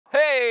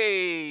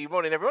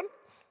Morning, everyone.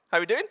 How are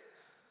we doing?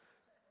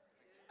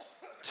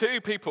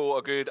 2 people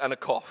are good and a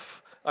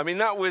cough. I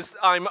mean,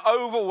 I'm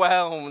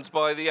overwhelmed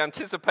by the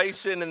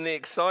anticipation and the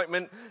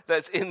excitement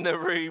that's in the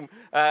room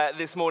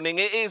this morning.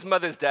 It is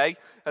Mother's Day,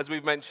 as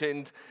we've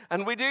mentioned,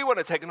 and we do want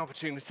to take an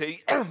opportunity,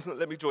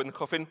 let me join the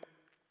coughing,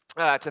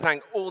 to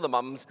thank all the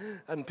mums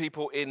and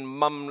people in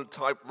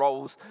mum-type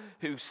roles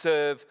who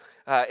serve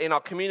in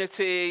our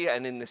community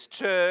and in this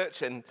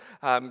church and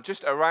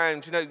just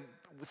around,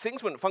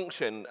 things wouldn't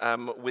function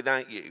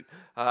without you.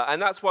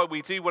 And that's why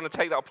we do want to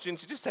take the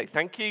opportunity to just say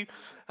thank you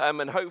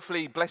and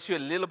hopefully bless you a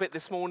little bit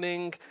this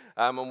morning.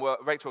 And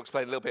Rachel will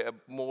explain a little bit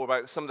more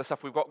about some of the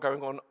stuff we've got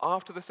going on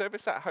after the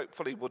service. That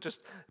hopefully will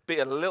just be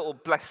a little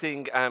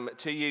blessing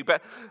to you.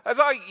 But as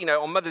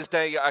on Mother's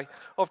Day, I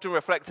often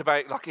reflect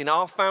about, like, in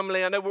our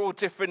family, I know we're all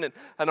different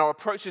and our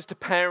approaches to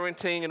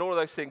parenting and all of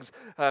those things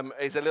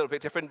is a little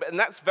bit different. And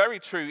that's very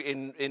true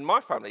in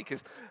my family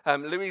because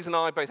Louise and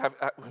I both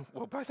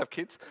have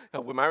kids.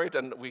 We're married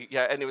and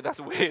anyway, that's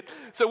weird.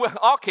 So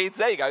our kids,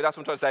 there you go, that's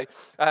what I'm trying to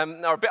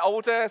say, are a bit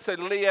older. So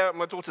Leah,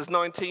 my daughter's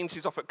 19,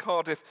 she's off at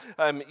Cardiff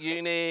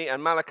Uni,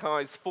 and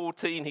Malachi's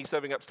 14, he's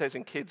serving upstairs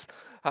in kids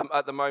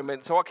at the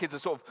moment. So our kids are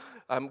sort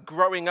of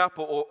growing up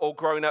or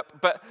growing up.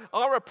 But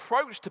our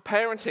approach to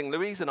parenting,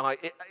 Louise and I,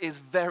 is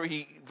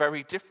very,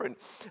 very different.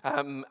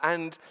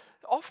 And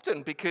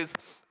often because,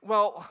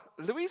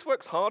 Louise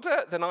works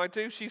harder than I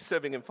do. She's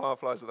serving in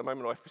Fireflies at the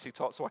moment, or FBC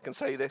Tot, so I can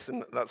say this,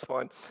 and that's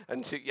fine.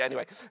 And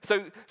anyway,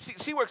 so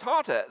she works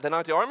harder than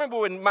I do. I remember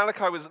when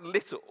Malachi was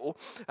little,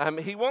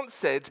 he once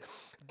said,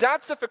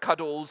 "Dads are for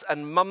cuddles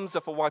and mums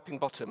are for wiping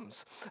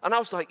bottoms." And I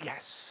was like,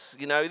 yes,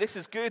 this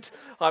is good.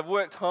 I've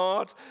worked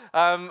hard.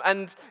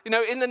 And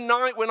in the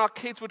night when our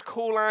kids would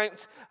call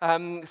out,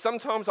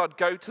 sometimes I'd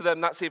go to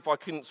them. That's if I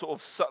couldn't sort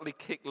of subtly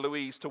kick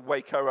Louise to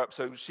wake her up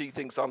so she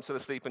thinks I'm still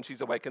asleep and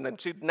she's awake, and then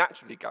she'd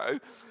naturally go.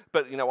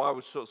 But, I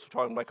was sort of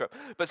trying to wake her up.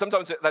 But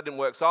sometimes that didn't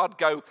work, so I'd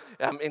go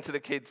into the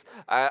kids,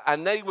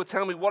 and they would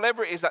tell me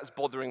whatever it is that's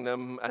bothering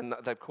them, and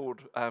they've called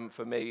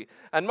for me.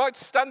 And my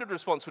standard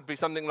response would be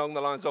something along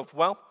the lines of,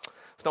 well,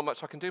 there's not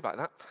much I can do about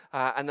that.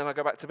 And then I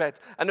go back to bed.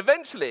 And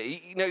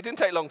eventually, it didn't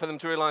take long for them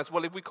to realize,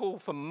 well, if we call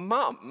for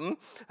mum,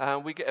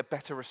 we get a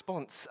better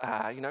response.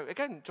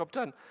 Again, job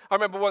done. I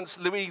remember once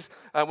Louise,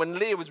 when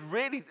Leah was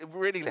really,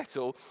 really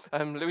little,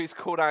 Leah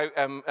called out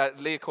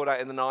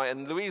in the night,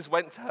 and Louise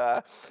went to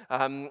her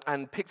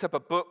and picked up a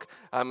book.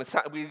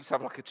 We used to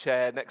have like a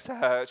chair next to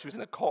her. She was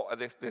in a cot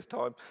at this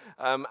time.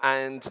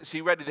 And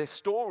she read this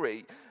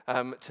story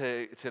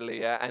to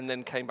Leah and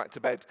then came back to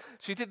bed.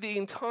 She did the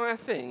entire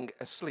thing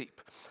asleep.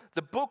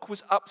 The book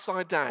was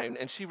upside down,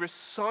 and she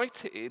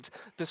recited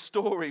the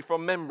story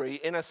from memory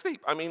in her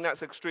sleep. I mean,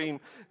 that's extreme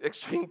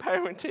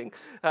parenting,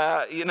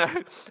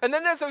 And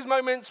then there's those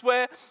moments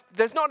where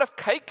there's not enough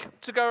cake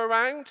to go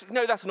around.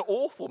 That's an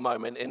awful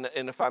moment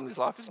in a family's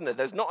life, isn't it?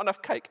 There's not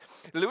enough cake.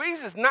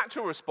 Louise's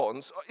natural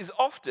response is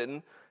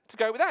often to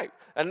go without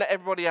and let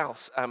everybody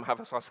else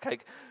have a slice of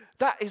cake.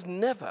 That is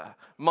never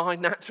my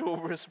natural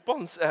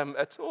response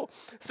at all.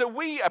 So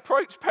we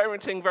approach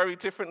parenting very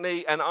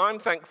differently, and I'm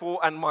thankful,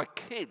 and my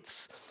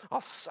kids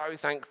are so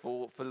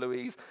thankful for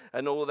Louise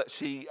and all that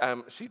she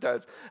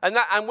does.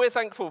 And we're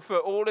thankful for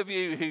all of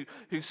you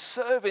who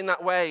serve in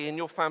that way in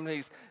your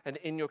families and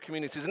in your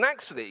communities. And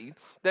actually,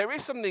 there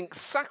is something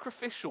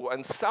sacrificial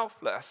and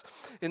selfless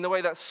in the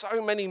way that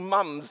so many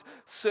mums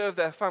serve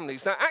their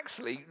families that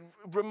actually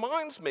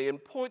reminds me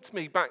and points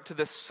me back to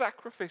the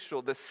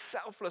sacrificial, the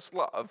selfless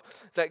love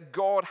that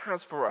God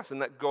has for us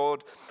and that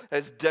God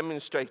has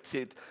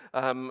demonstrated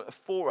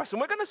for us.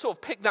 And we're going to sort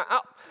of pick that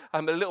up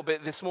a little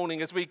bit this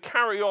morning as we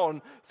carry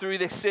on through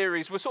this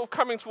series. We're sort of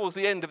coming towards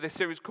the end of this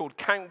series called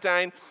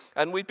Countdown,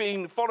 and we've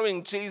been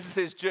following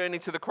Jesus' journey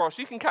to the cross.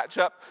 You can catch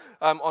up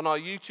on our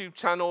YouTube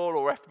channel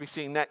or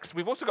FBC Next.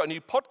 We've also got a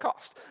new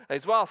podcast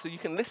as well, so you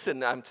can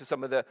listen to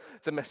some of the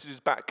messages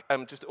back,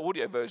 just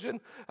audio version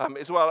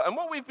as well. And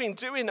what we've been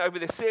doing over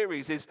this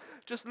series is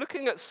just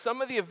looking at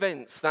some of the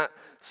events that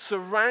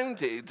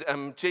surrounded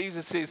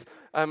Jesus'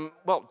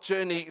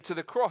 journey to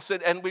the cross.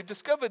 And we've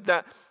discovered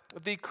that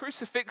the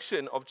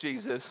crucifixion of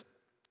Jesus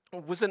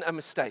wasn't a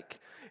mistake.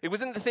 It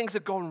wasn't that things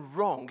had gone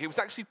wrong. It was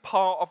actually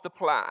part of the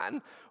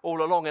plan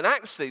all along. And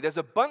actually, there's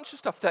a bunch of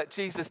stuff that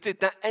Jesus did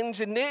that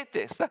engineered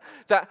this,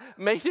 that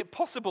made it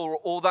possible,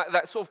 or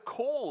that sort of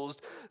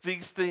caused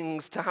these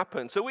things to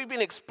happen. So we've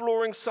been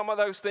exploring some of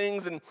those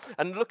things and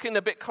looking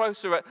a bit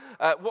closer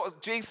at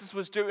what Jesus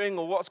was doing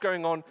or what's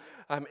going on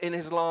in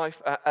his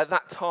life at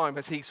that time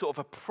as he sort of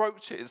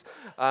approaches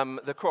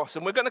the cross.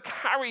 And we're going to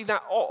carry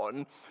that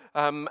on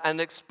and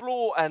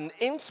explore an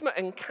intimate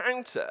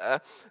encounter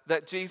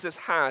that Jesus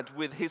had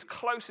with his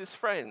closest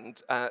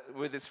friend,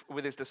 with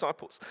his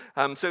disciples.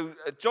 So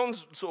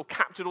John's sort of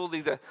captured all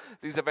these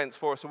events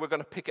for us, and we're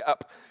going to pick it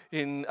up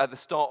at the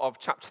start of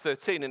chapter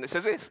 13. And it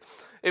says this: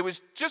 It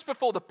was just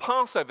before the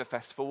Passover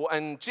festival,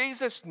 and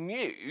Jesus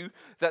knew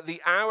that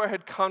the hour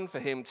had come for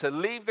him to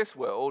leave this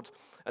world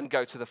and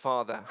go to the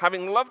Father.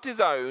 Having loved his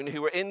own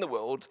who were in the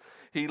world,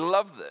 he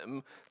loved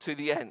them to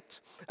the end.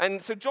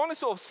 And so John is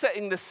sort of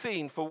setting the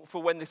scene for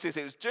when this is.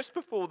 It was just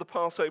before the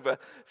Passover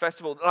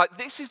festival. Like,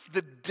 this is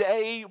the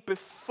day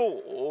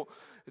before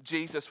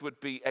Jesus would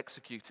be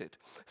executed.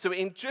 So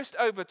in just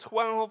over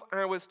 12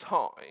 hours'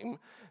 time,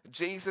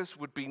 Jesus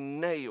would be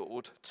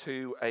nailed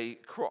to a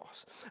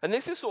cross. And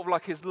this is sort of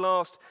like his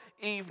last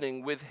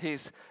evening with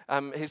his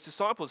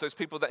disciples, those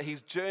people that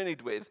he's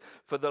journeyed with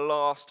for the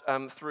last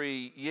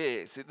 3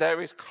 years.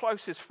 They're his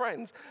closest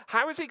friends.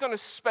 How is he going to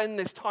spend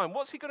this time?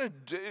 What's he going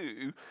to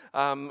do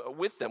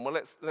with them? Well,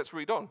 let's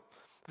read on.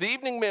 The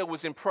evening meal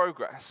was in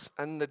progress,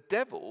 and the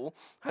devil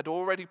had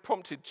already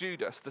prompted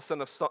Judas, the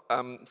son of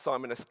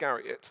Simon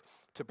Iscariot,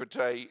 to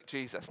betray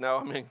Jesus. Now,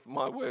 I mean,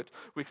 my word,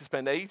 we could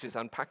spend ages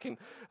unpacking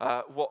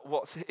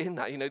what's in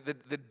that. You know,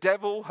 the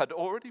devil had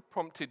already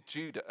prompted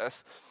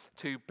Judas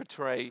to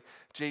betray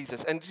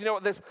Jesus. And you know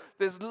what?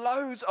 There's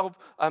loads of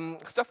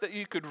stuff that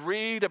you could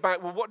read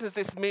about. Well, what does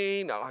this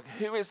mean? Like,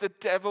 who is the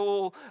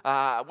devil?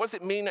 What does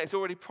it mean that he's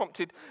already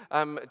prompted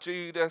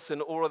Judas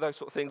and all of those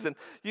sort of things? And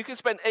you can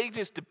spend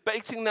ages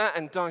debating that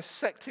and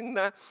dissecting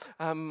that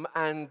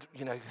and,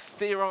 you know,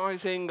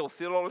 theorizing or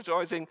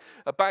theologizing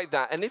about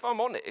that. And if I'm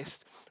honest,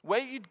 where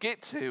you'd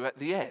get to at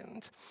the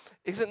end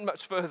isn't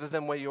much further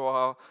than where you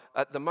are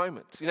at the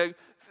moment. You know,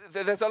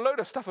 there's a load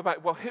of stuff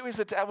about, well, who is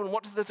the devil and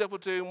what does the devil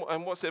do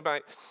and what's it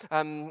about?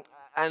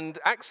 And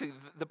actually,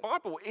 the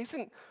Bible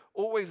isn't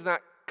always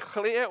that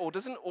clear or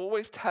doesn't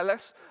always tell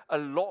us a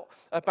lot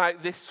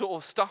about this sort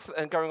of stuff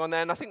and going on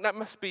there. And I think that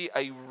must be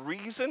a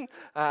reason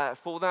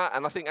for that.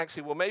 And I think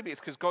actually, well, maybe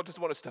it's because God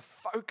doesn't want us to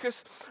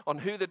focus on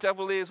who the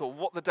devil is or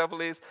what the devil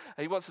is.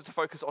 He wants us to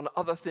focus on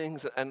other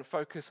things and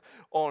focus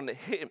on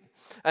him.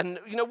 And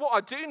you know what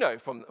I do know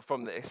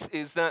from this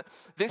is that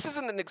this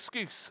isn't an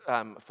excuse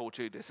for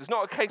Judas. It's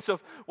not a case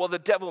of, well, the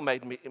devil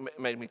made me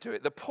do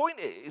it. The point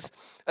is,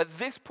 at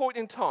this point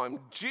in time,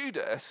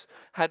 Judas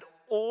had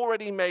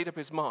already made up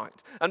his mind.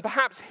 And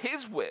perhaps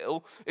his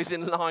will is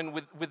in line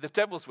with the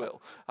devil's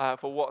will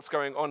for what's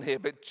going on here.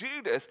 But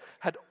Judas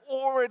had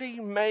already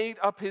made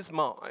up his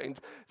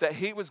mind that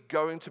he was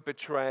going to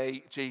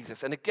betray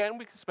Jesus. And again,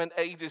 we could spend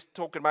ages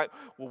talking about,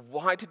 well,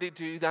 why did he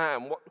do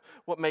that? And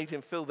what made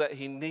him feel that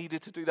he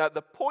needed to do that?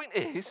 The point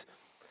is,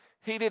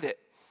 he did it.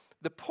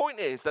 The point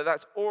is that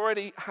that's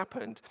already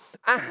happened.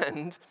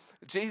 And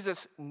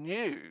Jesus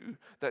knew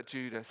that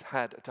Judas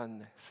had done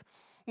this.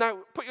 Now,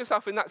 put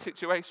yourself in that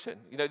situation.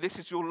 You know, this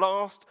is your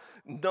last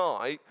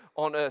night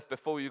on earth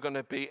before you're going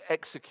to be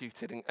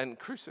executed and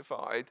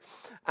crucified.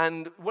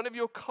 And one of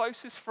your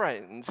closest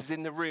friends is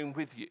in the room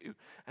with you,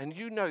 and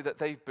you know that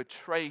they've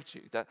betrayed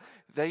you, that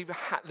they're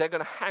going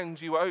to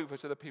hand you over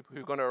to the people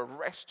who are going to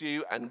arrest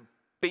you and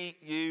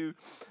beat you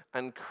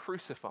and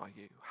crucify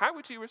you. How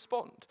would you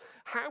respond?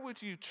 How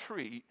would you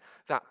treat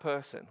that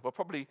person? Well,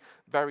 probably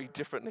very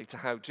differently to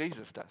how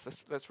Jesus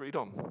does. Let's read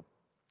on.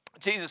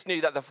 Jesus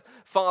knew that the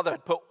Father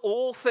had put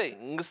all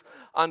things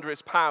under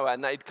his power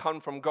and that he'd come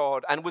from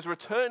God and was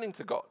returning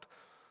to God.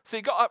 So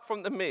he got up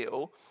from the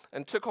meal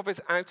and took off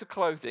his outer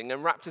clothing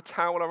and wrapped a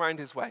towel around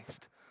his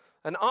waist.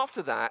 And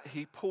after that,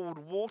 he poured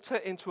water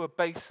into a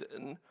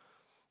basin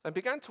and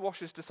began to wash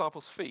his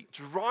disciples' feet,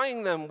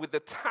 drying them with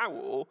the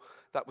towel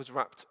that was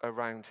wrapped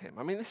around him.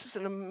 I mean, this is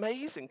an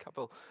amazing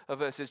couple of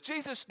verses.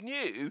 Jesus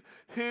knew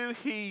who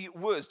he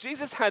was.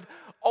 Jesus had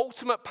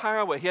ultimate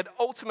power. He had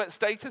ultimate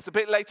status. A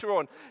bit later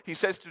on, he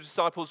says to the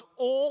disciples,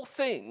 all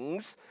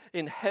things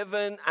in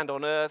heaven and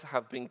on earth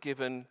have been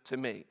given to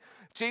me.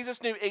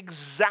 Jesus knew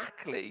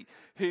exactly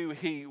who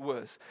he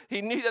was.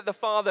 He knew that the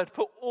Father had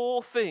put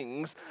all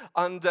things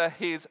under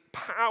his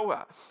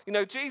power. You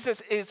know,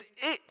 Jesus is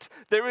it.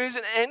 There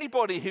isn't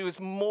anybody who is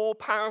more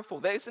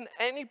powerful. There isn't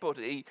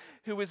anybody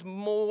who is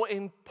more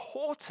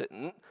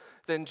important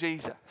than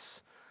Jesus.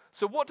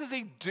 So what does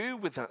he do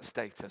with that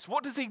status?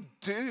 What does he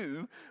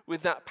do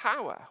with that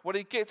power? Well,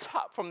 he gets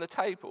up from the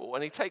table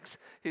and he takes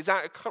his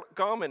outer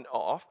garment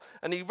off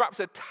and he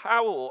wraps a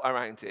towel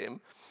around him.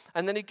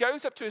 And then he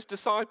goes up to his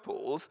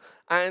disciples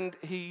and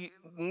he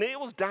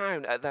kneels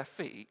down at their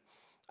feet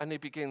and he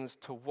begins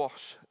to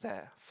wash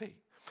their feet.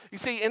 You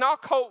see, in our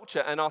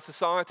culture and our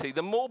society,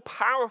 the more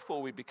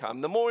powerful we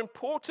become, the more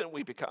important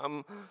we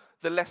become,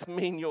 the less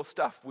menial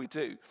stuff we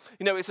do.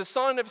 You know, it's a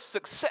sign of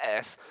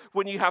success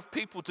when you have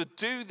people to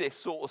do this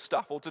sort of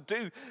stuff or to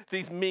do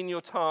these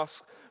menial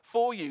tasks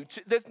for you.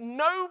 There's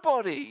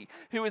nobody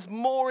who is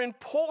more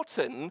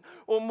important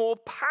or more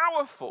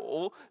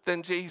powerful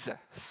than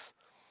Jesus.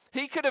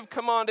 He could have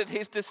commanded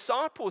his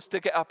disciples to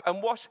get up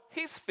and wash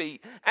his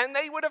feet, and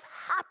they would have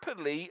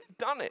happily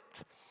done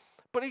it.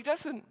 But he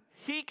doesn't.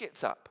 he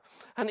gets up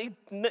and he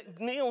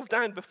kneels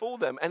down before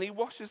them and he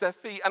washes their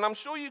feet. And I'm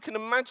sure you can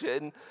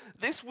imagine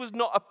this was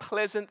not a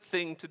pleasant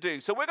thing to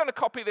do. So we're going to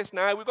copy this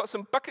now. We've got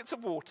some buckets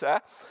of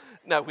water.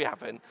 No, we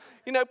haven't.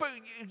 But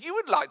you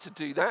would like to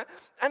do that.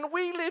 And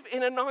we live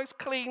in a nice,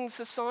 clean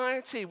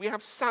society. We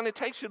have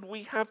sanitation.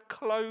 We have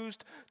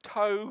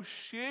closed-toe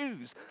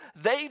shoes.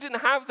 They didn't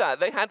have that.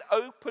 They had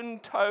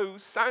open-toe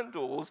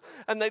sandals,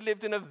 and they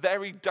lived in a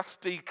very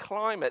dusty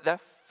climate. Their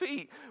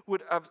feet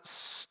would have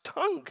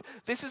stunk.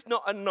 This is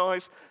not a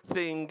nice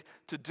thing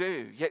to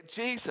do. Yet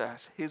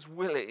Jesus is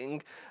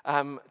willing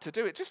to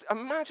do it. Just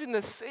imagine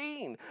the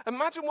scene.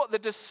 Imagine what the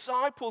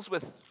disciples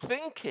were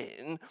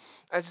thinking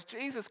as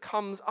Jesus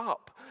comes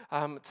up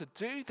to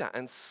do that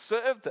and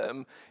serve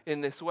them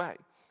in this way.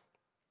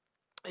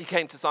 He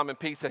came to Simon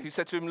Peter, who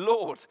said to him,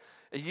 "Lord,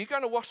 are you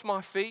going to wash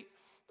my feet?"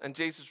 And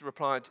Jesus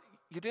replied,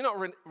 "You do not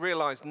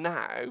realize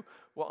now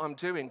what I'm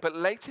doing, but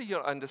later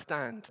you'll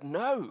understand."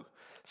 "No,"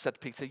 said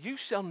Peter, "you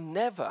shall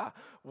never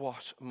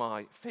wash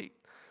my feet."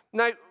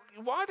 Now,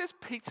 why does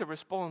Peter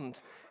respond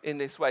in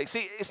this way?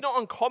 See, it's not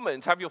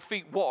uncommon to have your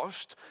feet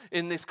washed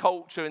in this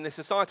culture, in this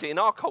society. In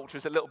our culture,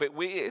 it's a little bit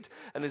weird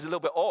and it's a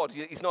little bit odd.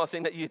 It's not a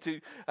thing that you do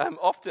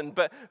often.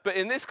 But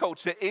in this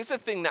culture, it is a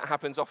thing that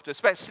happens often,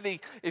 especially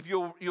if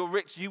you're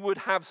rich. You would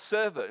have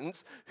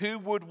servants who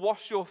would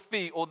wash your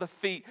feet or the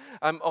feet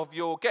of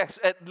your guests.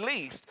 At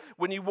least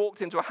when you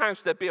walked into a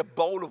house, there'd be a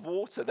bowl of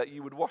water that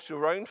you would wash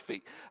your own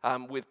feet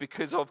with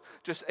because of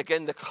just,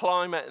 again, the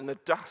climate and the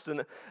dust and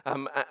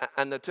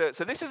the dirt.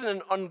 So this isn't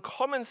an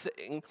uncommon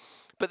thing,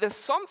 but there's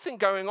something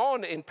going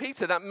on in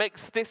Peter that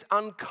makes this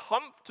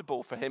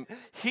uncomfortable for him.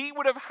 He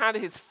would have had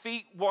his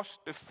feet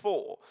washed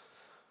before,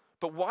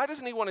 but why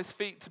doesn't he want his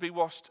feet to be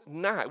washed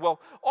now? Well,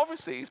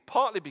 obviously, it's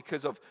partly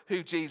because of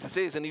who Jesus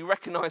is, and he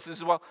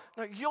recognizes, well,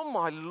 no, you're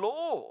my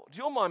Lord,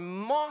 you're my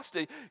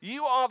Master,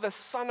 you are the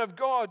Son of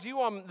God,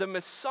 you are the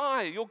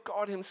Messiah, you're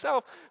God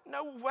himself.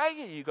 No way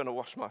are you going to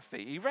wash my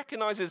feet. He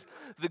recognizes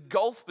the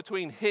gulf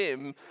between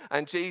him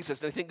and Jesus,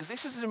 and he thinks,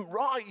 this isn't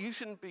right, you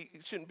shouldn't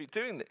be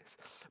doing this.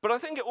 But I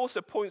think it also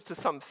points to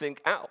something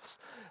else,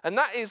 and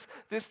that is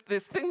this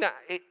thing that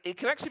it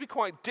can actually be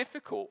quite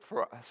difficult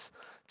for us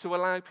to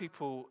allow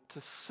people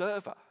to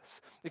serve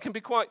us. It can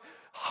be quite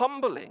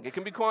humbling. It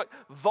can be quite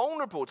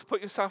vulnerable to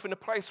put yourself in a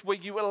place where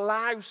you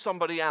allow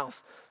somebody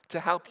else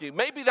to help you.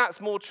 Maybe that's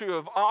more true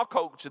of our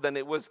culture than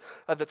it was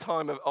at the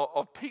time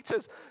of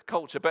Peter's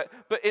culture. But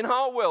in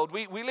our world,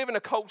 we live in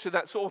a culture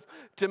that sort of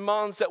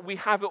demands that we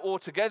have it all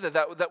together,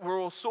 that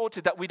we're all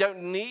sorted, that we don't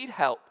need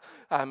help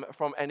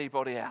from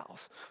anybody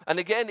else. And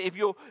again, if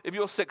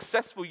you're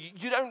successful,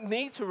 you don't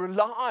need to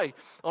rely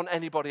on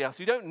anybody else.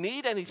 You don't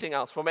need anything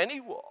else from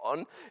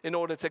anyone in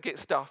order to get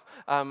stuff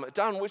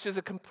done, which is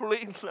a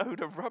complete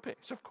load of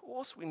rubbish. Of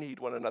course we need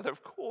one another.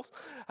 Of course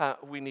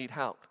we need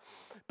help.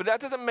 But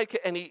that doesn't make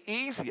it any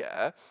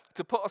easier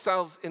to put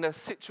ourselves in a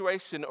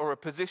situation or a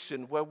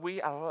position where we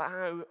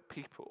allow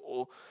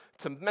people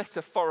to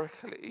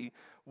metaphorically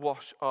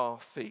wash our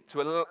feet,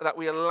 that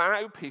we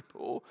allow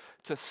people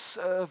to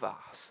serve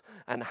us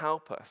and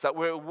help us, that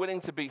we're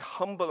willing to be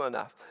humble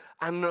enough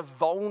and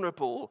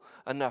vulnerable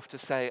enough to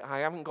say, I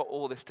haven't got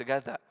all this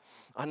together.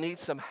 I need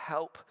some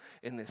help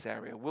in this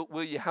area.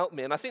 Will you help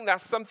me? And I think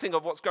that's something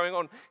of what's going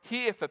on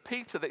here for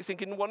Peter, that he's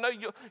thinking, well, no,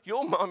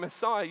 you're my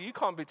Messiah. You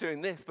can't be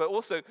doing this. But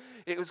also,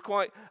 it was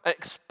quite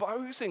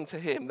exposing to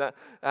him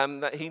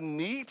that he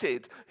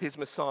needed his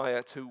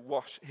Messiah to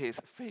wash his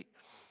feet.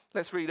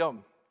 Let's read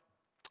on.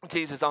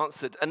 Jesus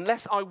answered,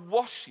 unless I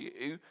wash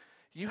you,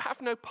 you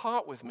have no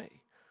part with me.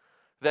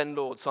 Then,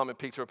 Lord, Simon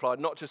Peter replied,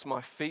 not just my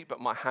feet,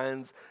 but my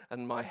hands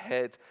and my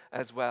head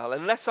as well.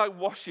 Unless I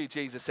wash you,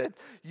 Jesus said,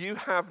 you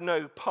have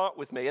no part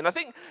with me. And I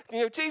think,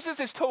 Jesus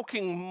is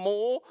talking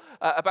more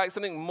about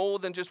something more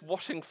than just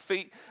washing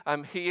feet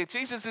here.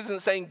 Jesus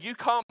isn't saying you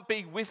can't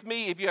be with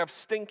me if you have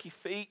stinky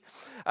feet.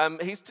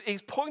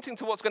 He's pointing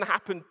to what's going to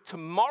happen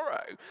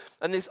tomorrow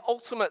and this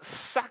ultimate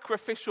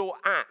sacrificial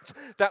act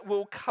that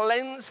will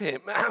cleanse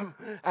him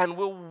and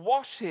will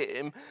wash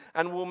him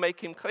and will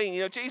make him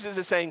clean. Jesus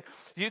is saying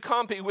you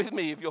can't be with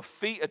me if your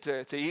feet are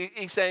dirty.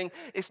 He's saying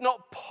it's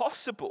not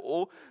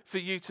possible for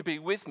you to be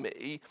with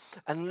me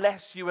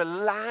unless you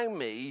allow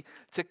me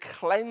to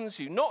cleanse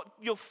you, not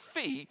your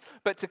feet,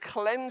 but to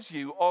cleanse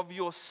you of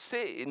your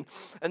sin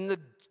and the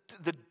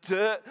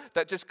dirt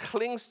that just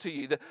clings to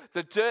you,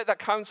 the dirt that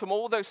comes from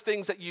all those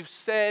things that you've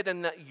said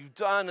and that you've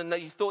done and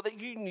that you thought that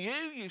you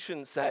knew you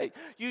shouldn't say,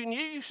 you knew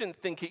you shouldn't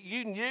think it,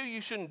 you knew you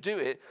shouldn't do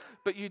it,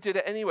 but you did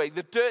it anyway.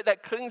 The dirt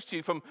that clings to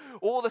you from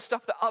all the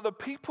stuff that other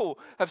people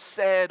have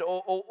said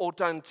or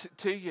done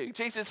to you.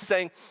 Jesus is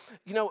saying,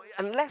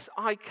 unless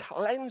I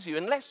cleanse you,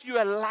 unless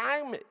you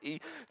allow me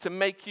to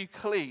make you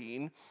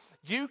clean,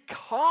 You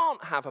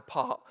can't have a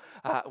part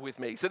with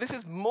me. So this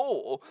is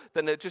more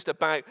than just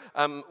about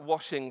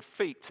washing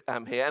feet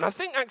here. And I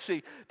think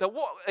actually that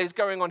what is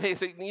going on here,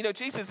 so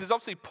Jesus is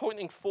obviously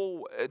pointing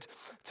forward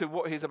to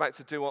what he's about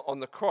to do on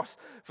the cross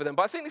for them.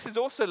 But I think this is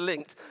also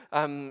linked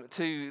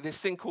to this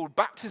thing called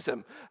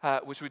baptism,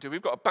 which we do.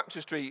 We've got a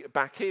baptistry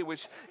back here,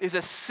 which is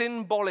a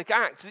symbolic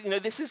act.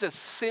 This is a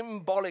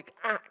symbolic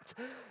act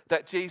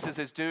that Jesus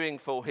is doing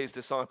for his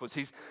disciples.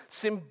 He's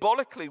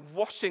symbolically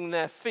washing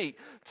their feet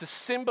to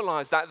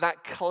symbolize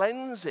that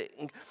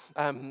cleansing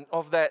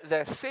of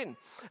their sin.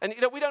 And,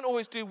 we don't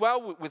always do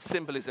well with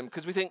symbolism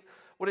because we think,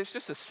 well, it's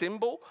just a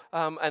symbol,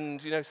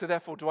 and, so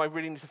therefore, do I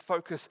really need to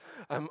focus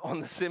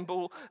on the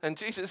symbol? And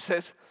Jesus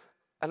says,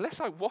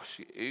 unless I wash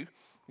you,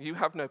 you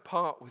have no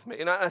part with me.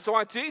 And so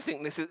I do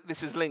think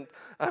this is linked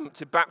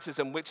to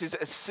baptism, which is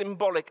a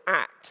symbolic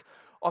act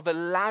of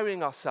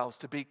allowing ourselves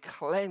to be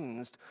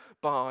cleansed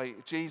by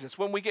Jesus.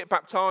 When we get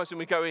baptized and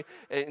we go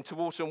into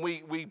water and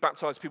we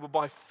baptize people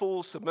by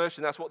full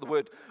submersion, that's what the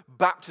word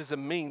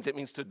baptism means. It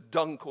means to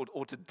dunk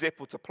or to dip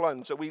or to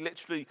plunge. So we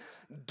literally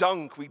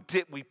dunk, we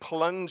dip, we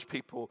plunge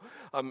people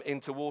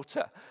into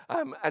water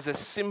as a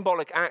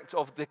symbolic act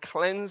of the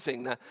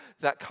cleansing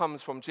that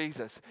comes from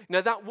Jesus.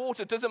 That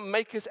water doesn't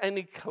make us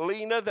any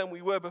cleaner than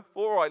we were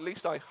before, or at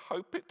least I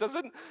hope it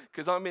doesn't,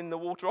 because I'm in the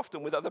water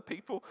often with other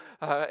people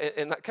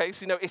in that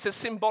case. It's a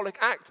symbolic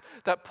act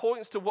that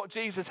points to what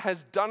Jesus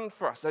has done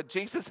for us, that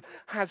Jesus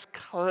has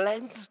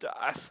cleansed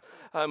us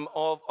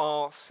of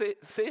our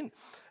sin.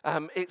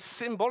 It's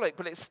symbolic,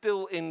 but it's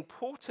still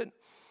important.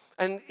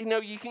 And,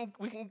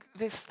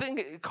 this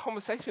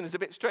conversation is a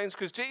bit strange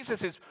because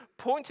Jesus is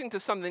pointing to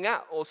something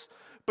else,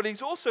 but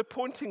he's also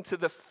pointing to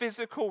the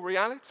physical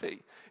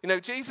reality.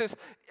 Jesus,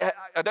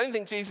 I don't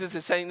think Jesus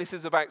is saying this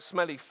is about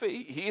smelly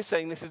feet. He is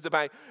saying this is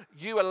about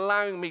you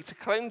allowing me to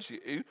cleanse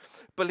you,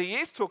 but he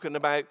is talking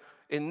about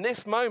in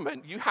this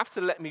moment, you have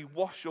to let me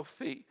wash your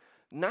feet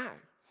now.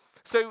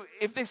 So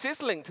if this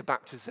is linked to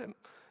baptism,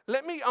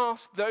 let me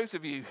ask those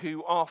of you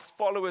who are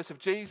followers of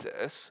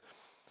Jesus,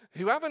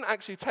 who haven't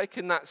actually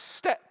taken that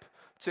step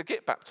to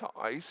get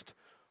baptized,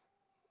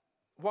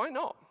 why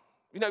not?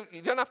 You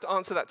don't have to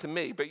answer that to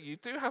me, but you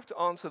do have to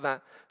answer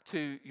that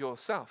to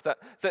yourself.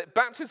 That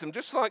baptism,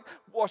 just like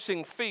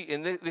washing feet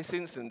in this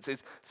instance,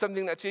 is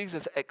something that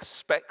Jesus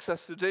expects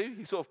us to do.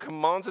 He sort of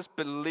commands us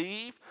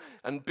believe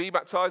and be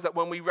baptized, that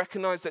when we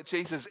recognize that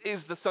Jesus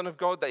is the Son of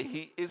God, that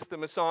he is the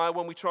Messiah,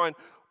 when we try and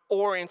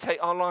orientate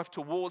our life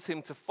towards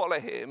him to follow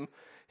him,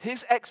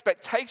 his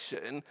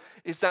expectation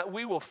is that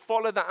we will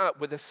follow that up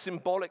with a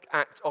symbolic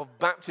act of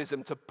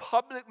baptism to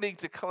publicly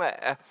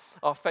declare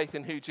our faith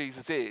in who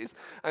Jesus is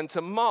and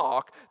to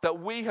mark that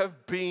we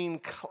have been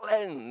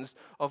cleansed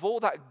of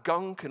all that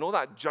gunk and all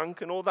that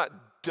junk and all that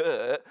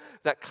dirt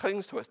that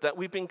clings to us, that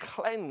we've been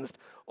cleansed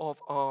of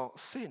our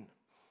sin.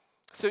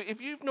 So if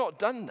you've not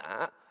done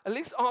that, at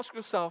least ask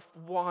yourself,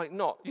 why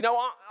not?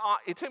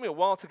 It took me a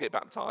while to get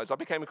baptized. I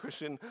became a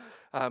Christian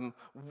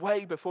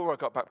way before I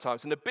got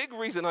baptized. And the big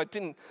reason I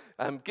didn't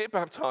get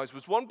baptized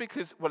was, one,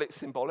 because, well, it's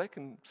symbolic,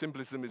 and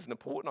symbolism is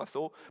important, I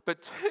thought.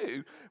 But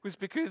two, was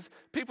because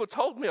people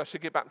told me I should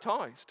get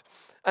baptized.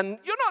 And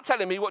you're not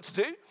telling me what to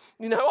do.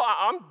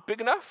 I'm big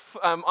enough.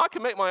 I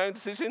can make my own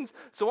decisions.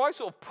 So I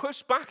sort of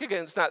pushed back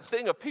against that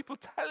thing of people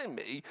telling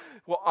me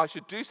I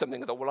should do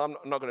something. I thought, well, I'm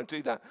not going to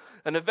do that.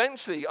 And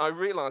eventually I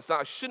realized that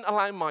I shouldn't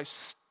allow my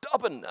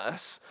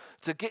stubbornness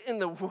to get in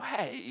the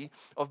way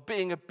of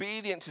being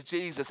obedient to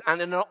Jesus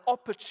and an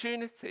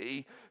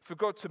opportunity for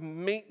God to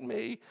meet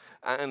me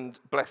and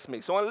bless me.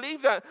 So I'll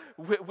leave that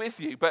with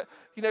you. But,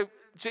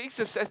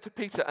 Jesus says to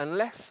Peter,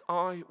 unless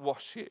I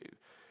wash you,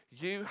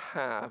 you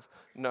have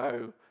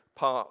no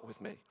part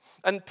with me.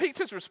 And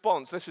Peter's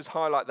response, let's just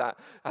highlight that.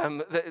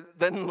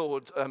 Then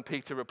Lord,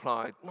 Peter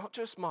replied, not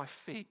just my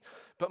feet,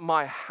 but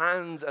my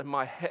hands and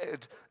my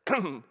head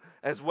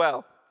as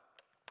well.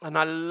 And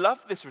I love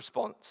this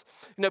response.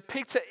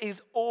 Peter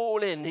is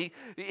all in.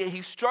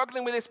 He's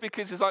struggling with this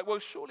because he's like, well,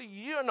 surely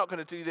you're not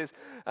going to do this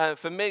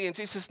for me. And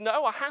Jesus says,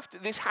 no, I have to.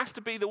 This has to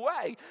be the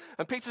way.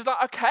 And Peter's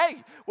like,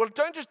 okay, well,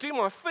 don't just do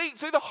my feet,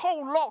 do the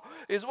whole lot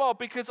as well,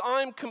 because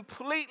I'm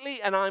completely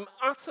and I'm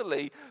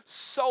utterly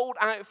sold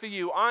out for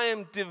you. I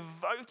am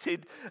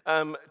devoted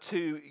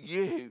to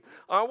you.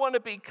 I want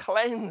to be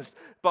cleansed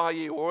by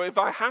you. Or if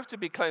I have to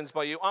be cleansed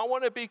by you, I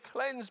want to be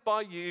cleansed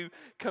by you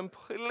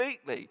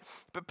completely.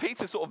 But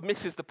Peter sort of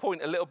misses the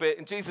point a little bit,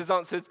 and Jesus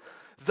answers,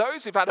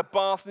 those who've had a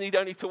bath need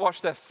only to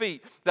wash their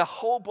feet. Their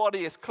whole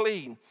body is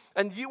clean,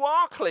 and you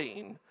are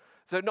clean,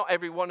 though not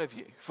every one of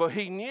you. For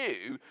he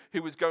knew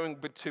who was going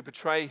to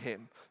betray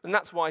him. And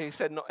that's why he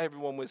said not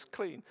everyone was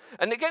clean.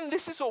 And again,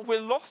 this is sort of, we're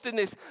lost in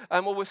this,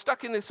 or we're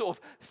stuck in this sort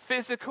of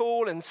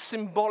physical and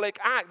symbolic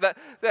act that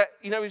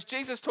is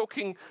Jesus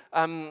talking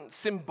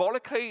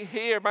symbolically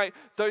here about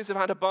those who've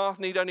had a bath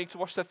need only to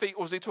wash their feet?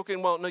 Or is he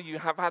talking, well, no, you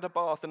have had a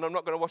bath and I'm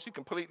not going to wash you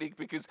completely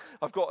because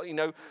I've got,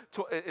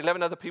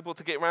 11 other people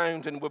to get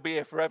around and we'll be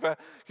here forever.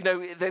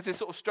 There's this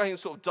sort of strange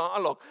sort of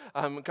dialogue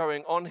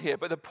going on here.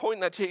 But the point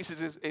that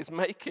Jesus is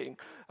making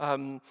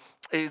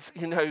is,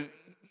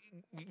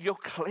 you're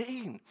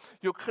clean.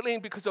 You're clean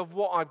because of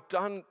what I've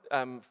done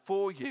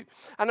for you.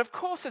 And of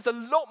course, there's a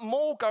lot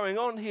more going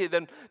on here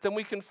than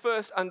we can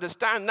first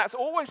understand. That's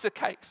always the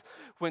case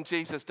when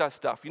Jesus does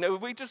stuff. You know,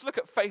 if we just look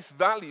at face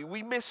value,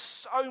 we miss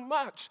so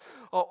much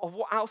of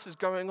what else is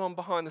going on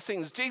behind the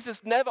scenes.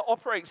 Jesus never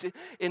operates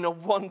in a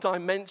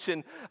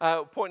one-dimension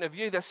point of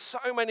view. There's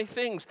so many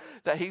things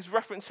that he's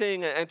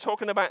referencing and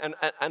talking about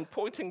and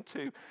pointing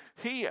to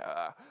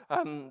here.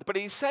 But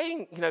he's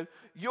saying, you know,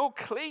 you're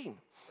clean.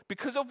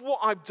 Because of what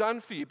I've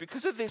done for you,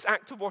 because of this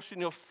act of washing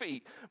your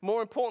feet,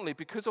 more importantly,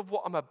 because of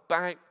what I'm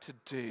about to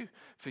do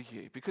for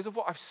you, because of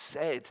what I've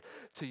said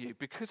to you,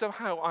 because of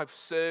how I've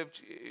served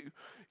you,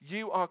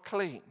 you are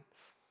clean.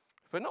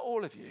 But not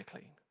all of you are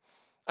clean.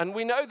 And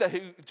we know that who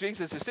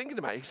Jesus is thinking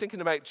about. He's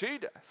thinking about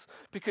Judas,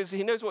 because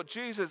he knows what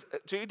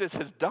Judas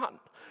has done,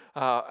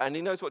 and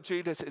he knows what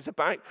Judas is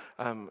about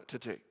to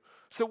do.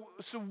 So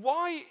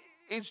why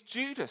is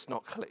Judas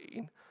not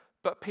clean,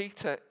 but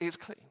Peter is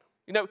clean?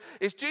 You know,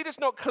 is Judas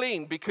not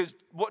clean because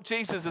what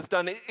Jesus has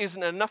done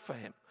isn't enough for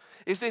him?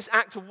 Is this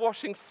act of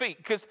washing feet?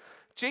 Because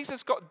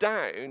Jesus got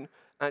down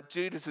at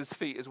Judas's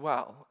feet as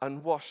well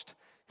and washed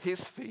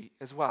his feet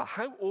as well.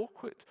 How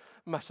awkward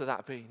must have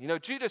that been? You know,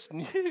 Judas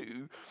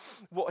knew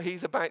what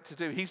he's about to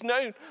do. He's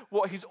known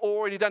what he's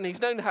already done.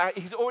 He's known how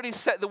he's already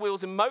set the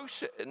wheels in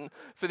motion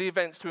for the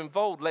events to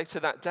unfold later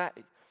that day.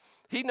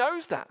 He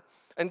knows that.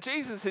 And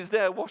Jesus is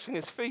there washing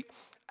his feet.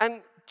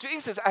 And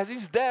Jesus, as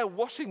he's there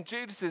washing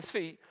Judas's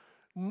feet,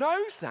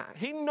 knows that.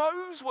 He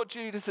knows what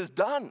Judas has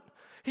done.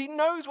 He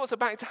knows what's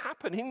about to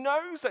happen. He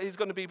knows that he's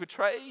going to be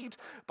betrayed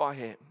by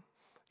him.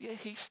 Yet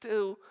he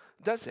still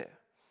does it.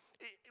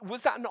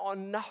 Was that not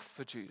enough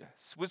for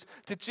Judas?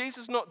 Did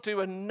Jesus not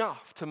do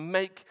enough to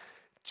make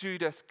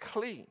Judas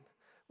clean?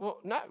 Well,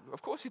 no,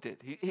 of course he did.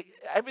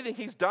 Everything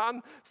he's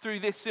done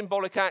through this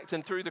symbolic act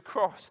and through the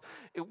cross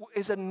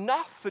is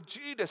enough for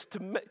Judas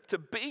to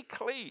be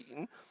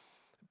clean.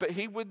 But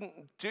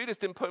Judas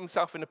didn't put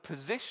himself in a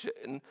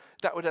position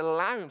that would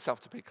allow himself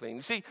to be clean.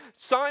 You see,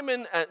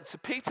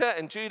 Peter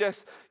and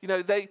Judas, you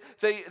know,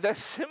 they're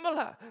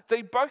similar.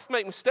 They both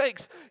make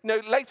mistakes. You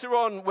know, later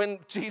on when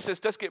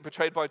Jesus does get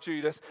betrayed by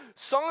Judas,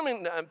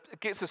 Simon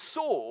gets a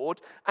sword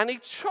and he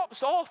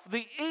chops off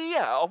the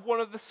ear of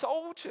one of the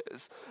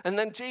soldiers. And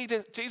then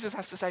Jesus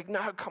has to say,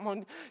 no, come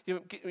on,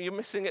 you're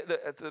missing it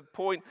at the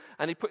point.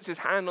 And he puts his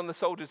hand on the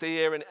soldier's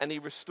ear and he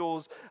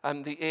restores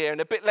the ear. And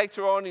a bit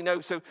later on, you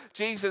know, so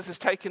Jesus is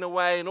taken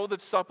away and all the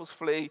disciples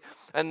flee,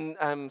 and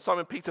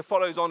Simon Peter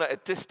follows on at a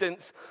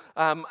distance,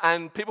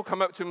 and people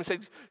come up to him and say,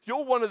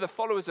 you're one of the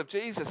followers of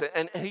Jesus,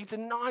 and he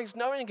denies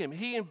knowing him.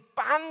 He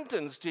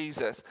abandons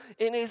Jesus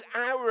in his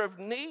hour of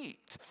need.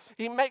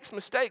 He makes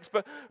mistakes,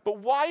 but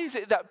why is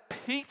it that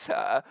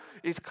Peter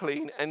is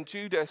clean and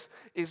Judas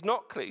is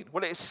not clean?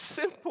 Well, it's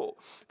simple.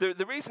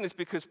 The reason is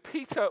because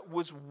Peter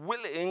was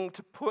willing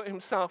to put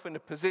himself in a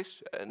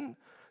position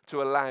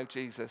to allow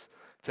Jesus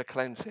to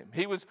cleanse him.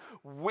 He was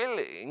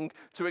willing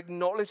to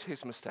acknowledge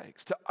his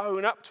mistakes, to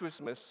own up to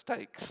his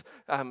mistakes,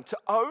 to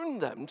own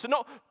them, to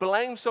not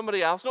blame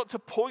somebody else, not to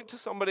point to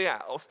somebody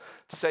else,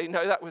 to say,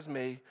 no, that was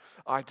me,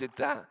 I did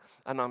that,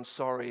 and I'm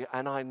sorry,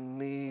 and I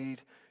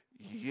need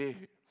you.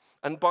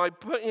 And by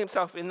putting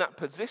himself in that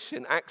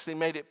position actually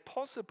made it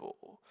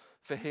possible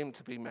for him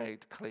to be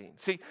made clean.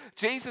 See,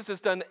 Jesus has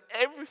done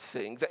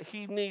everything that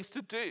he needs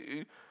to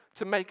do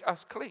to make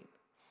us clean.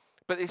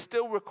 But it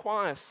still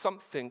requires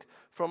something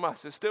from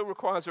us. It still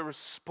requires a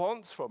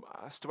response from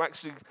us to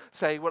actually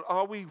say, well,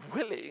 are we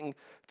willing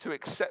to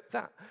accept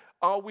that?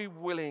 Are we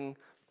willing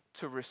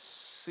to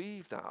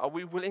receive that? Are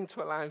we willing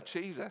to allow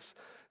Jesus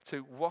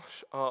to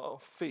wash our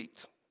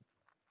feet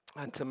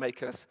and to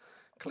make us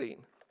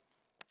clean?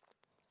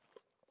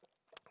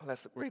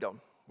 Let's read on.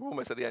 We're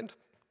almost at the end.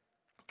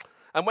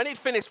 And when he'd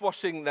finished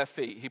washing their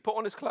feet, he put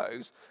on his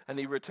clothes and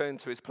he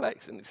returned to his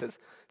place. And he says,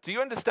 do you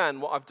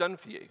understand what I've done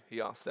for you? He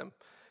asked them.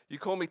 You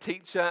call me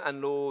teacher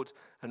and Lord,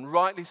 and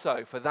rightly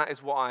so, for that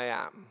is what I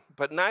am.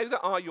 But now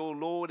that I, your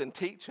Lord and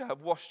teacher, have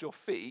washed your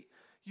feet,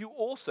 you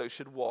also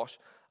should wash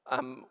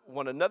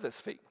one another's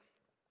feet.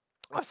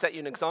 I've set you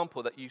an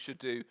example that you should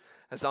do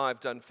as I have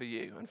done for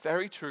you. And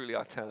very truly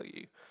I tell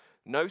you,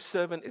 no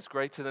servant is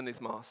greater than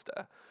his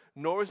master,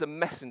 nor is a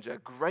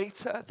messenger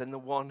greater than the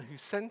one who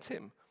sent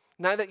him.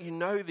 Now that you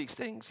know these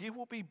things, you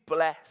will be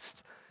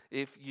blessed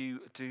if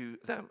you do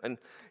them. And,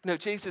 you know,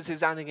 Jesus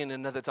is adding in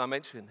another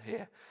dimension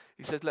here.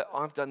 He says, look,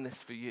 I've done this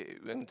for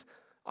you, and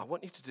I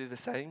want you to do the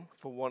same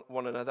for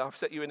one another. I've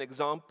set you an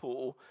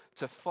example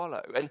to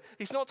follow. And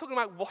he's not talking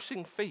about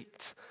washing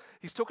feet.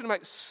 He's talking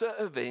about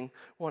serving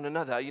one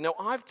another. You know,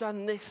 I've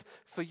done this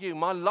for you.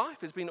 My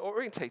life has been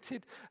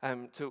orientated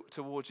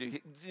towards you.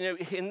 You know,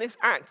 in this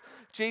act,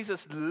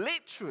 Jesus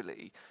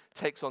literally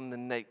takes on the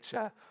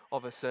nature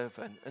of a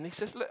servant. And he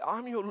says, look,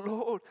 I'm your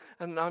Lord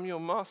and I'm your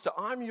master.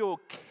 I'm your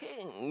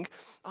king.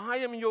 I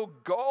am your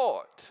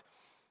God.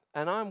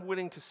 And I'm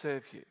willing to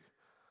serve you.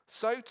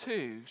 so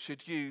too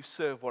should you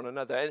serve one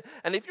another.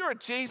 And if you're a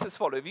Jesus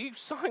follower, if you've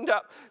signed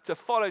up to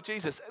follow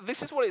Jesus,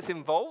 this is what it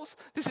involves.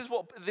 This is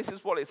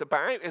what it's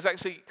about. It's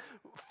actually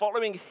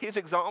following his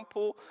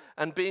example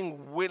and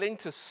being willing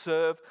to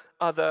serve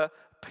other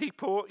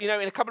people. In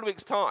a couple of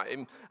weeks'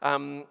 time,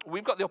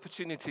 we've got the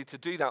opportunity to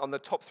do that. On the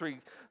top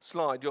 3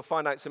 slide, you'll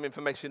find out some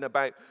information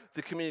about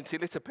the community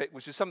litter pick,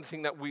 which is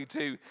something that we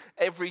do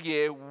every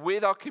year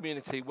with our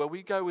community, where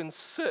we go and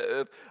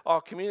serve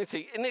our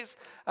community. And it's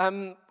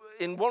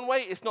in one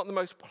way, it's not the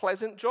most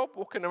pleasant job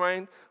walking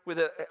around with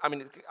I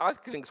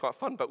think it's quite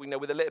fun, but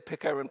with a litter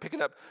picker and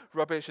picking up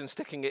rubbish and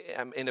sticking it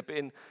in a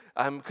bin,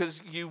 because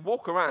you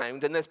walk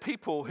around and there's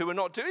people who are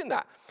not doing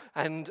that.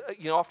 And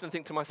I often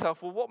think to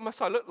myself, well, what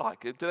must I look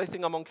like? Do they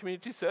think I'm on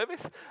community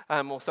service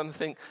or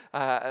something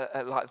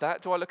like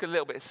that? Do I look a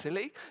little bit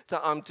silly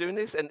that I'm doing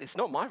this? And it's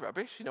not my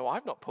rubbish.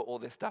 I've not put all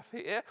this stuff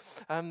here.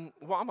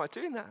 Why am I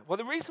doing that? Well,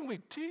 the reason we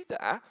do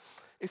that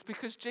is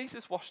because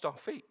Jesus washed our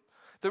feet.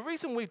 The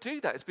reason we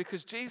do that is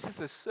because Jesus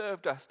has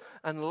served us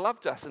and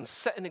loved us and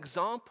set an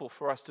example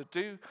for us to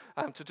do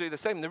the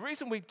same. And the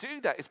reason we do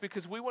that is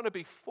because we want to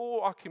be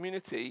for our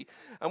community,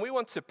 and we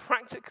want to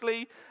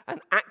practically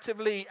and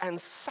actively and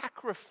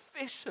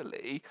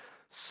sacrificially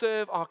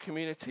serve our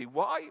community.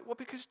 Why? Well,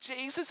 because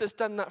Jesus has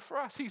done that for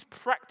us. He's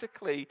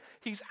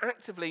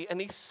actively,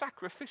 and he's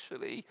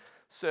sacrificially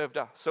served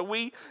us. So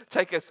we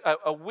take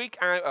a week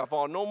out of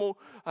our normal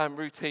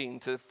routine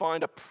to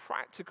find a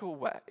practical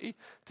way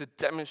to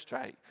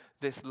demonstrate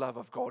this love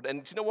of God.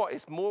 And do you know what?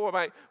 It's more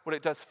about what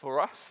it does for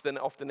us than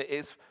often it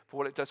is for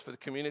what it does for the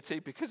community,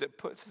 because it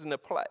puts us in a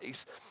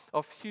place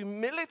of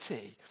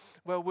humility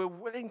where we're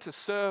willing to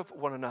serve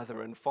one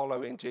another and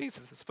follow in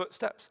Jesus'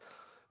 footsteps.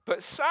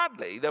 But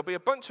sadly, there'll be a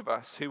bunch of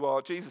us who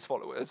are Jesus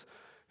followers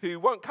who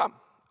won't come.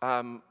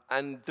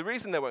 And the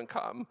reason they won't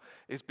come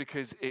is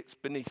because it's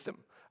beneath them.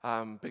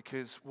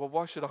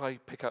 Why should I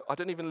pick up? I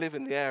don't even live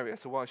in the area,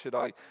 so why should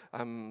I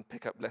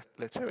pick up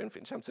litter in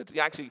Finchampstead?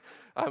 Yeah, actually,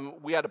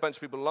 we had a bunch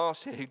of people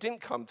last year who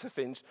didn't come to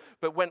Finch,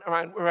 but went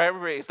around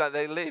wherever it is that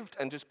they lived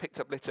and just picked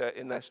up litter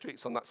in their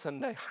streets on that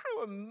Sunday.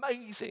 How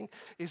amazing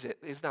is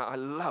that? I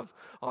love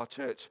our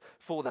church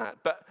for that.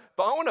 But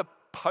I want to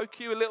poke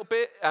you a little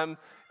bit.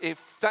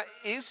 If that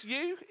is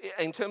you,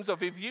 in terms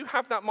of if you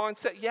have that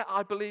mindset, yeah,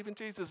 I believe in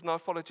Jesus and I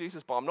follow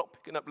Jesus, but I'm not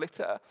picking up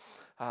litter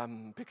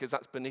because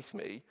that's beneath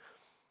me.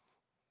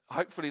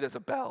 Hopefully there's a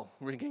bell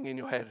ringing in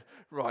your head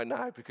right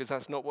now, because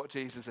that's not what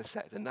Jesus has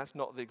said, and that's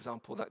not the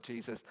example that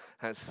Jesus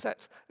has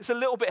set. It's a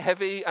little bit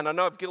heavy, and I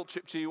know I've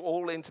guilt-tripped you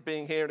all into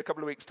being here in a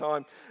couple of weeks'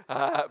 time,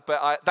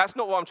 but that's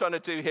not what I'm trying to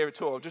do here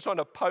at all. I'm just trying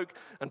to poke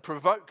and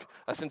provoke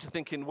us into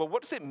thinking, well,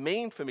 what does it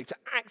mean for me to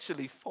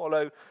actually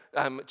follow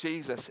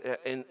Jesus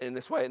in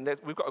this way? And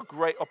we've got a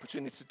great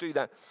opportunity to do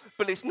that.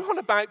 But it's not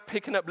about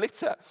picking up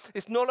litter.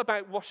 It's not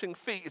about washing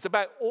feet. It's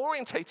about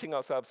orientating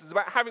ourselves. It's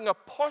about having a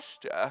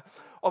posture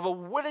of a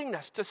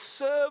willingness to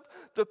serve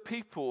the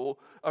people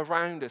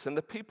around us and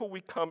the people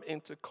we come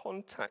into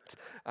contact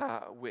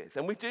with.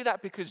 And we do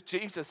that because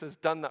Jesus has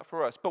done that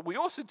for us. But we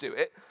also do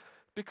it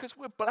because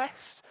we're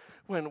blessed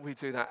when we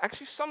do that.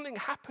 Actually, something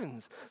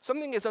happens.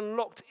 Something is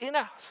unlocked in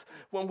us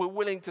when we're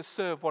willing to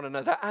serve one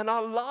another, and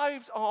our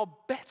lives are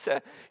better.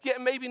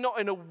 Yet maybe not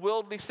in a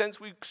worldly sense.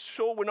 We're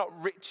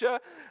not richer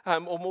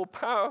or more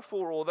powerful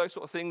or all those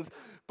sort of things,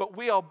 but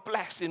we are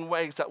blessed in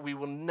ways that we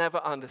will never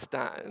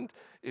understand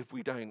if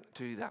we don't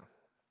do that.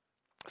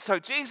 So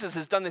Jesus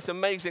has done this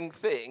amazing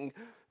thing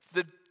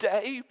the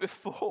day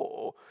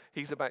before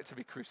he's about to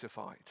be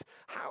crucified.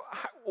 How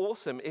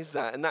awesome is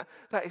that? And that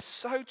is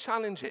so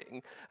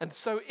challenging and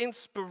so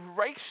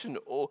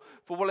inspirational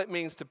for what it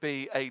means to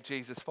be a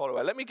Jesus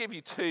follower. Let me give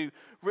you 2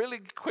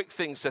 really quick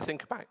things to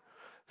think about.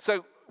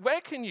 So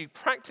where can you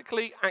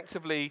practically,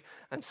 actively,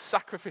 and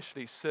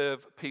sacrificially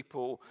serve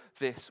people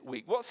this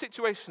week? What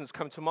situations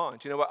come to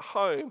mind? At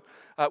home,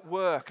 at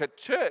work, at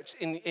church,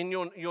 in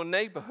your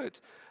neighborhood?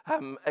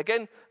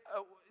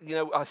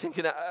 I think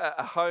in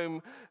a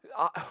home,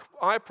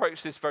 I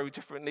approach this very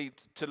differently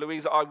to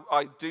Louise.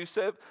 I do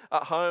serve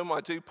at home. I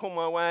do pull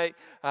my weight,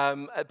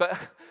 but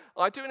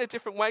I do it in a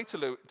different way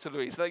to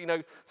Louise.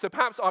 So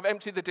perhaps I've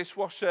emptied the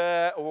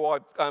dishwasher, or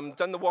I've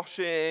done the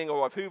washing,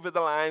 or I've hoovered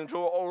the lounge,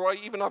 or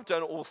even I've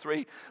done all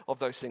 3 of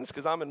those things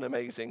because I'm an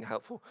amazing,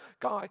 helpful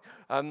guy.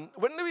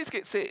 When Louise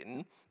gets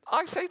in,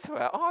 I say to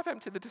her, I've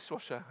emptied the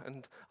dishwasher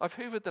and I've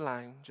hoovered the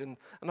lounge and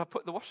I've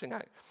put the washing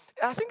out.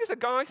 I think it's a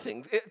guy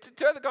thing.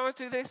 Do other guys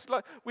do this?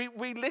 Like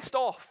we list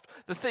off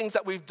the things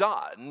that we've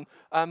done,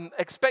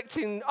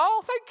 expecting,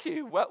 oh, thank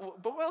you,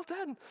 well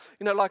done.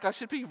 Like I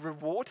should be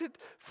rewarded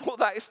for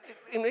that.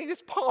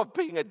 it's part of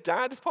being a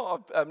dad, it's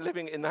part of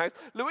living in the house.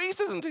 Louise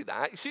doesn't do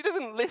that. She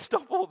doesn't list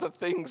off all the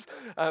things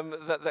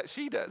that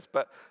she does,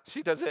 but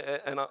she does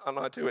it, and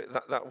I do it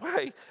that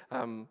way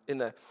in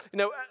there.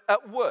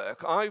 At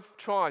work, I've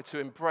tried to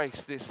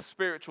embrace this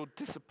spiritual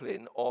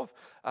discipline of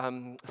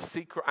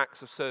secret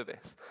acts of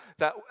service.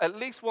 That at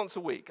least once a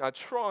week, I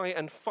try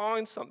and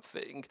find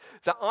something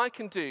that I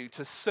can do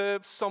to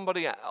serve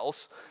somebody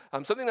else,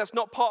 something that's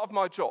not part of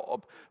my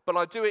job, but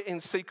I do it in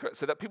secret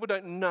so that people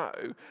don't know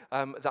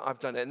that I've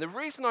done it. And the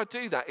reason I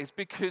do that is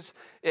because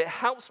it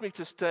helps me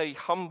to stay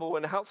humble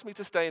and it helps me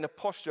to stay in a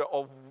posture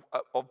of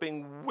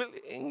being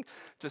willing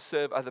to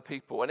serve other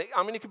people. And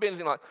it could be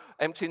anything like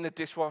emptying the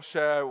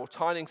dishwasher or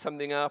tidying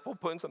something up or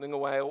putting something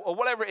away or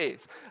whatever it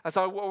is. As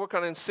I work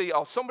on and see,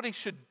 somebody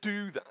should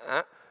do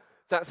that.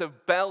 That's a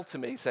bell to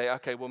me, say,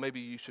 okay, well,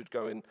 maybe you should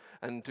go in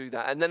and do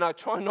that. And then I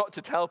try not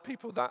to tell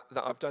people that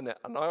I've done it.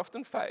 And I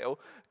often fail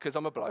because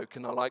I'm a bloke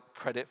and I like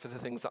credit for the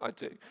things that I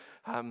do.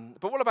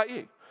 But what about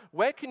you?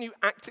 Where can you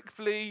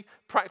actively,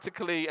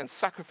 practically, and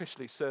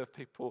sacrificially serve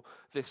people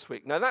this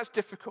week? Now, that's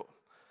difficult.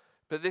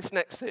 But this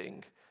next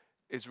thing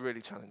is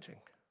really challenging.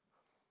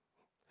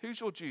 Who's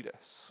your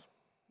Judas?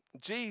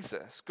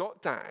 Jesus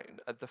got down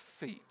at the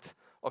feet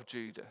of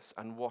Judas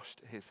and washed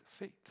his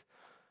feet,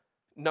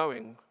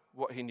 knowing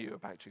what he knew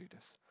about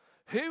Judas.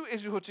 Who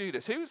is your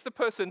Judas? Who is the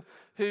person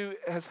who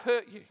has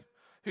hurt you,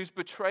 who's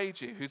betrayed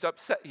you, who's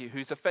upset you,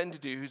 who's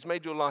offended you, who's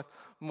made your life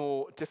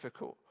more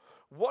difficult?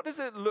 What does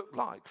it look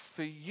like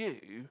for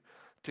you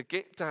to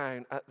get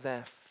down at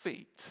their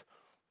feet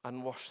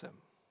and wash them?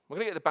 We're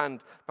going to get the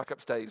band back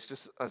up stage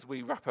just as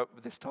we wrap up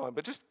with this time,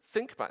 but just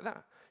think about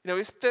that.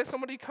 Is there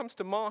somebody who comes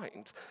to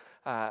mind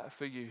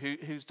for you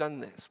who's done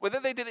this? Whether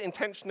they did it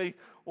intentionally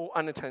or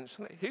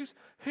unintentionally.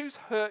 Who's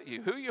hurt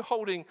you? Who are you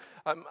holding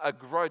a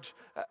grudge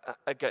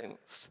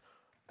against?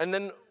 And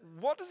then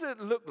what does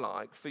it look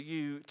like for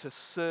you to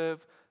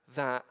serve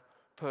that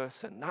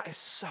person? That is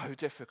so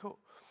difficult.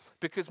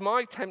 Because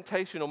my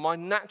temptation or my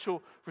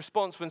natural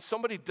response when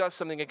somebody does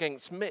something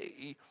against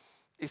me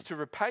is to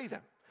repay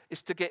them,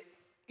 is to get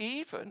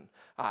even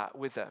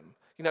with them.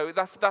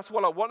 That's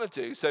what I want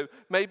to do. So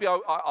maybe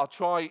I'll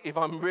try, if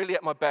I'm really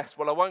at my best,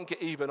 well, I won't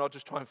get even, I'll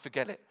just try and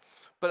forget it.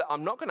 But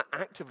I'm not going to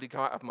actively go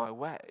out of my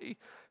way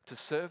to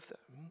serve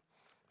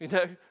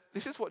them.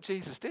 This is what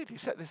Jesus did. He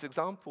set this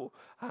example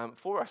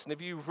for us. And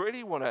if you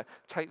really want to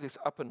take this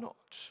up a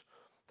notch,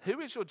 who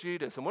is your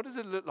Judas and what does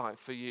it look like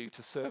for you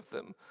to serve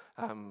them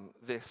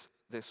this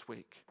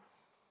week?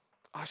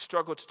 I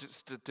struggle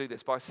to do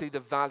this, but I see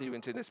the value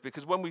in doing this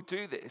because when we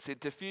do this,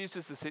 it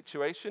diffuses the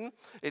situation,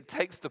 it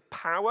takes the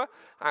power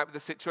out of the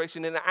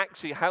situation, and it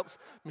actually helps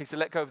me to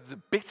let go of the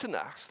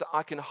bitterness that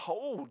I can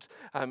hold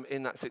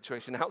in that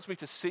situation. It helps me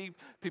to see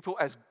people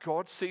as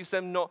God sees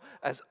them, not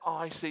as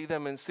I see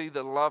them, and see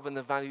the love and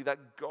the value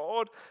that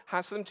God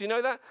has for them. Do you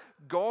know that?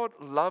 God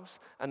loves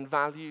and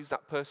values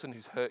that person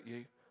who's hurt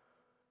you.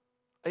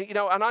 And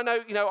I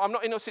know, I'm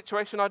not in a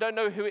situation, I don't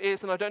know who it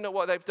is, and I don't know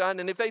what they've done,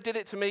 and if they did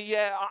it to me,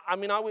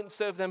 I wouldn't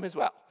serve them as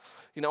well.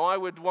 I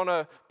would want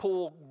to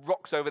pull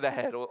rocks over their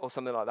head or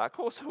something like that.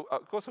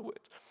 Of course I would.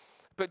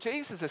 But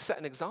Jesus has set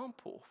an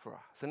example for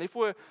us, and if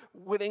we're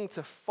willing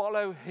to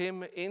follow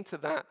him into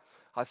that,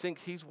 I think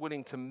he's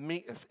willing to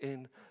meet us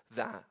in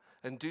that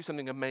and do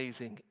something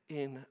amazing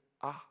in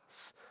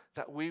us,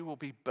 that we will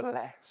be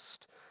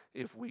blessed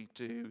if we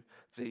do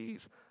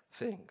these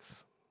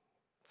things.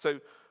 So,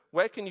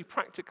 where can you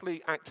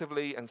practically,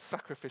 actively, and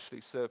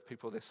sacrificially serve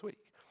people this week?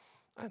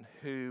 And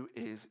who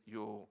is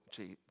your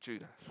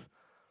Judas?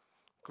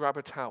 Grab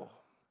a towel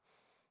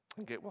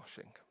and get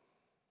washing.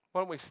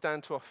 Why don't we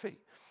stand to our feet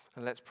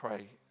and let's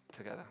pray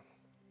together.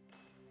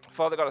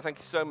 Father God, I thank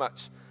you so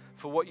much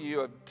for what you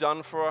have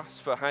done for us,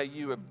 for how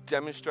you have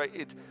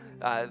demonstrated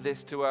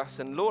this to us.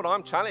 And Lord,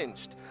 I'm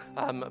challenged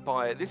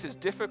by it. This is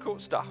difficult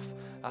stuff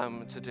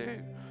to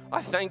do.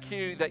 I thank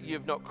you that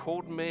you've not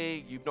called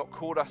me, you've not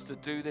called us to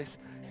do this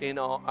in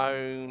our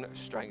own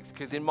strength.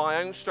 Because in my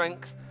own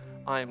strength,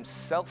 I am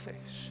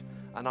selfish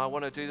and I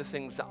want to do the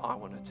things that I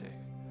want to do.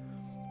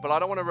 But I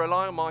don't want to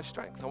rely on my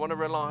strength. I want to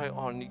rely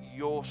on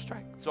your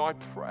strength. So I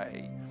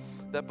pray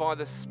that by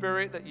the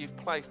Spirit that you've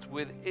placed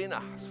within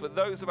us, for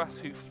those of us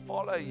who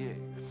follow you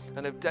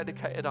and have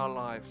dedicated our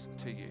lives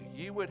to you,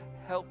 you would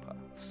help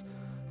us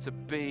to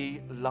be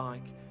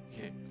like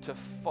you, to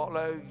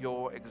follow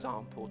your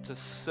example, to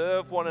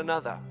serve one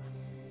another,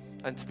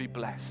 and to be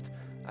blessed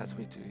as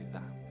we do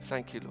that.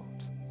 Thank you,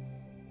 Lord.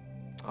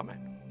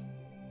 Amen.